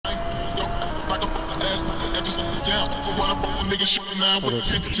Welcome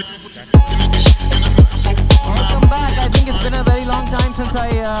back. I think it's been a very long time since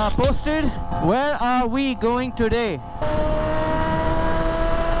I posted. Where are we going today?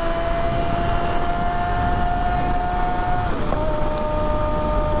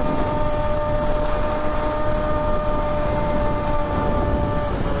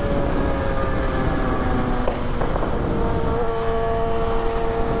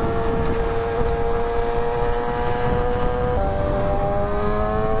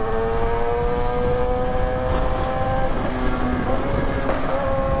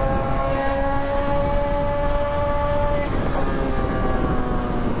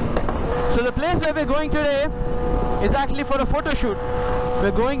 So the place where we're going today is actually for a photo shoot.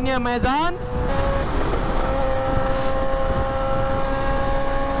 We're going near Meydan.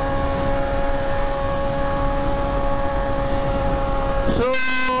 So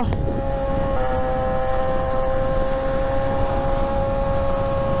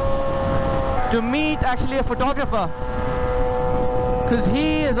to meet actually a photographer, because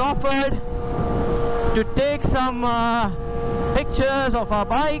he is offered to take some pictures of our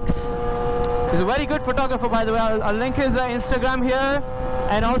bikes. He's a very good photographer, by the way. I'll link his Instagram here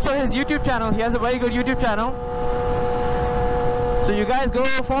and also his YouTube channel. He has a very good YouTube channel. So you guys go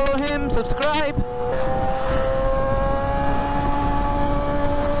follow him, subscribe.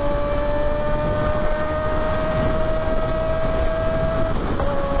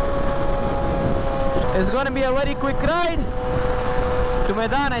 It's going to be a very quick ride to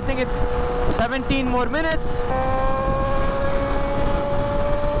Meydan. I think it's 17 more minutes.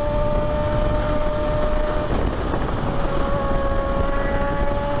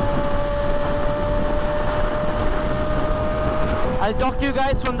 I'll talk to you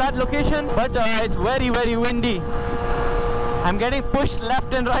guys from that location, but it's very windy. I'm getting pushed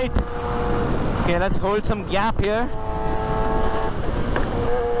left and right. Okay, let's hold some gap here.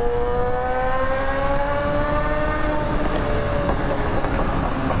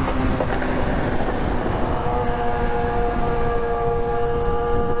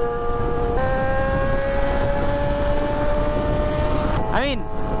 I mean,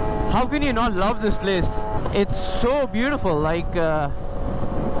 how can you not love this place? It's so beautiful. Like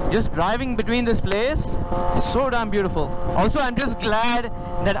just driving between this place is so damn beautiful. Also, I'm just glad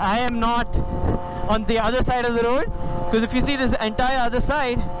that I am not on the other side of the road, because if you see, this entire other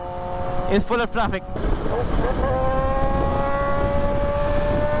side is full of traffic.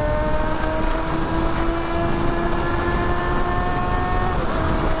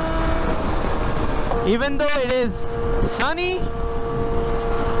 Even though it is sunny,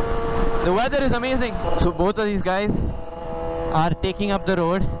 the weather is amazing. So both of these guys are taking up the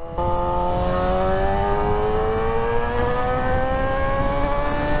road.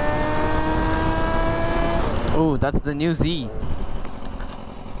 Oh, that's the new Z.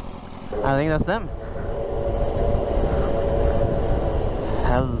 I think that's them.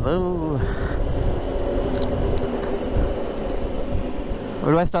 Hello.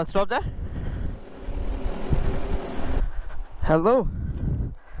 Where do I stop there? Hello.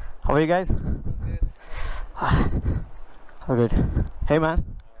 How are you guys? Good. All good. Hey man.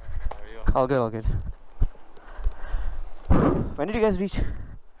 How are you? All good, all good. When did you guys reach?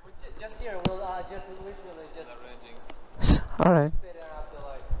 Just here, we'll just literally just Alright. fit in after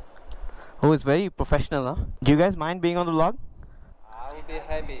like. Oh, it's very professional, huh? Do you guys mind being on the vlog? I will be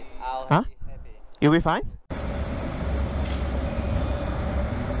happy. I'll Huh? be happy. You'll be fine?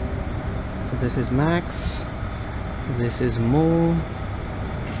 So this is Max. This is Mo.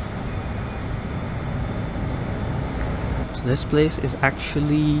 So this place is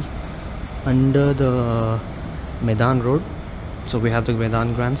actually under the Meydan Road. So we have the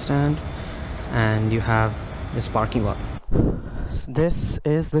Meydan Grandstand and you have this parking lot. This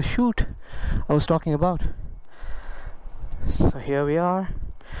is the shoot I was talking about. So here we are.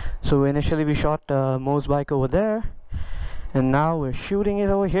 So initially we shot Mo's bike over there, and now we're shooting it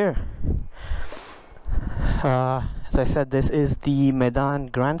over here. As I said, this is the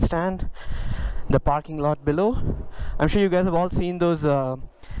Meydan Grandstand, the parking lot below. I'm sure you guys have all seen those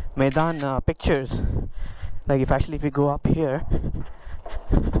Meydan pictures. Like if we go up here,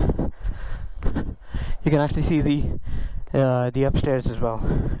 you can actually see the upstairs as well.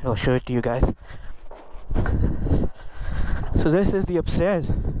 I'll show it to you guys. So this is the upstairs.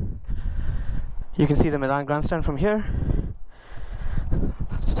 You can see the Meydan Grandstand from here.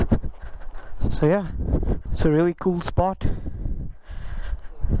 So yeah, it's a really cool spot.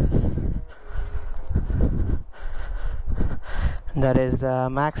 That is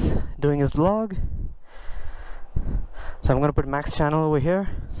Max doing his vlog. So I'm gonna put Max channel over here,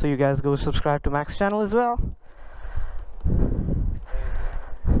 so you guys go subscribe to Max channel as well.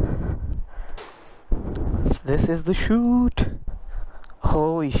 This is the shoot.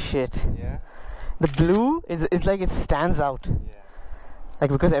 Holy shit. Yeah. The blue is like it stands out. Yeah.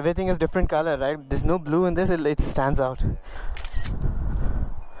 Like, because everything is different color, right? There's no blue in this, it stands out.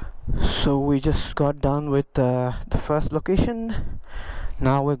 So we just got done with the first location.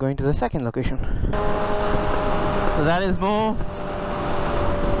 Now we're going to the second location. So that is more.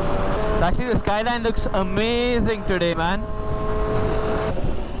 So actually the skyline looks amazing today, man.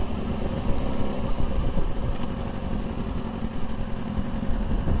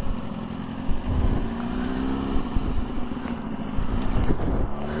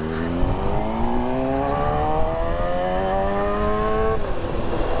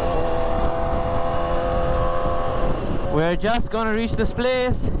 We're just gonna reach this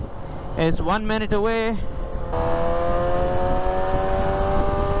place. It's 1 minute away.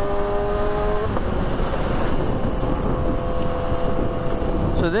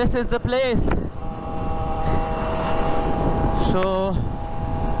 So this is the place. So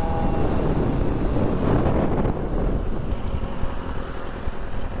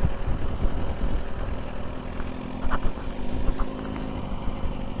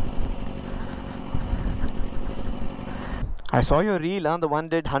I saw your reel, the one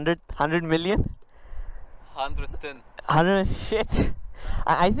did 100 million? 110. 100 shit.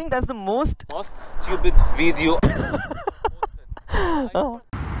 I think that's the most stupid video.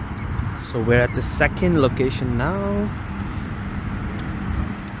 So we're at the second location now.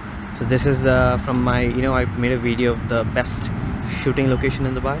 So this is from my, I made a video of the best shooting location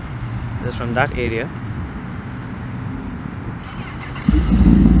in Dubai. This is from that area.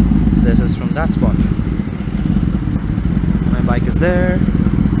 This is from that spot. My bike is there.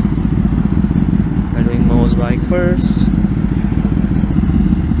 I'm doing Mo's bike first.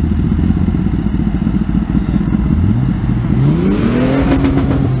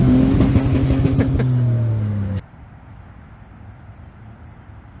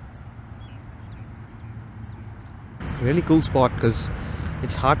 Really cool spot because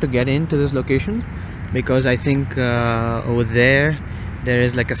it's hard to get into this location because I think over there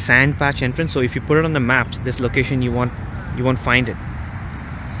is like a sand patch entrance. So if you put it on the maps, this location you won't find it,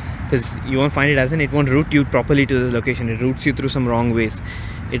 because you won't find it as in it won't route you properly to the location. It routes you through some wrong ways.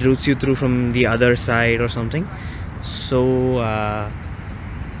 It routes you through from the other side or something. So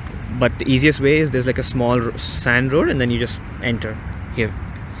but the easiest way is there's like a small sand road and then you just enter here.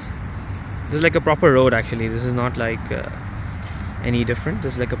 This is like a proper road actually. This is not like any different.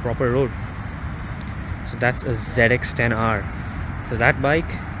 This is like a proper road. So that's a ZX-10R. So that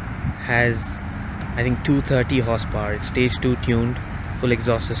bike has, I think, 230 horsepower. It's stage 2 tuned, full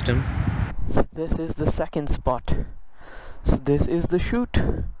exhaust system. So this is the second spot. So this is the shoot.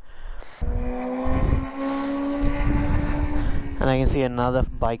 And I can see another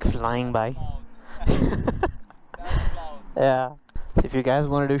bike flying by. Yeah. So if you guys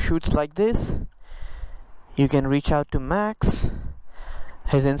want to do shoots like this, you can reach out to Max.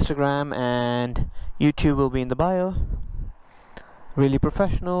 His Instagram and YouTube will be in the bio. Really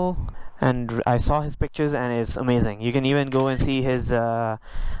professional, and I saw his pictures and it's amazing. You can even go and see his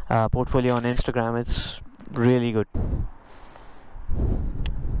portfolio on Instagram. It's really good.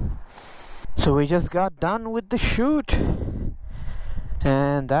 So we just got done with the shoot,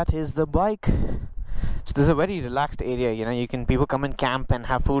 and that is the bike. So this is a very relaxed area, people come and camp and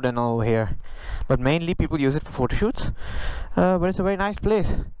have food and all over here, but mainly people use it for photo shoots. But it's a very nice place.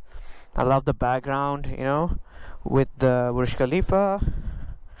 I love the background, with the Burj Khalifa.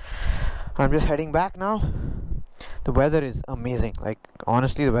 I'm just heading back now. The weather is amazing. Like,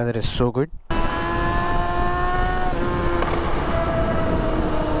 honestly, the weather is so good.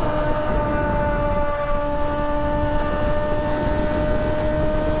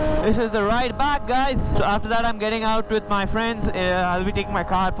 This is the ride back, guys. So after that I'm getting out with my friends. I'll be taking my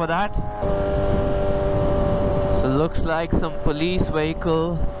car for that. So looks like some police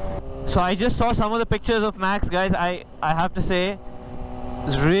vehicle. So I just saw some of the pictures of Max, guys. I have to say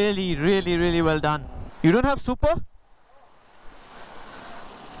it's really, really, really well done. You don't have super?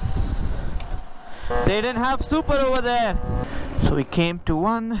 They didn't have super over there. So we came to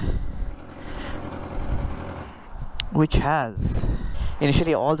one which has,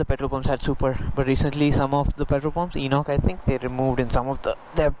 initially all the petrol pumps had super, but recently some of the petrol pumps, Enoch I think, they removed in some of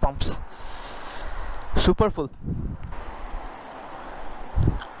their pumps super full.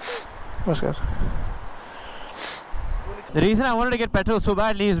 What's good? The reason I wanted to get petrol so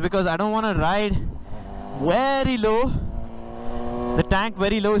badly is because I don't want to ride very low, the tank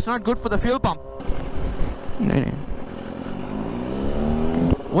very low. It's not good for the fuel pump.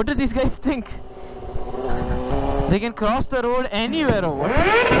 What do these guys think? They can cross the road anywhere or what?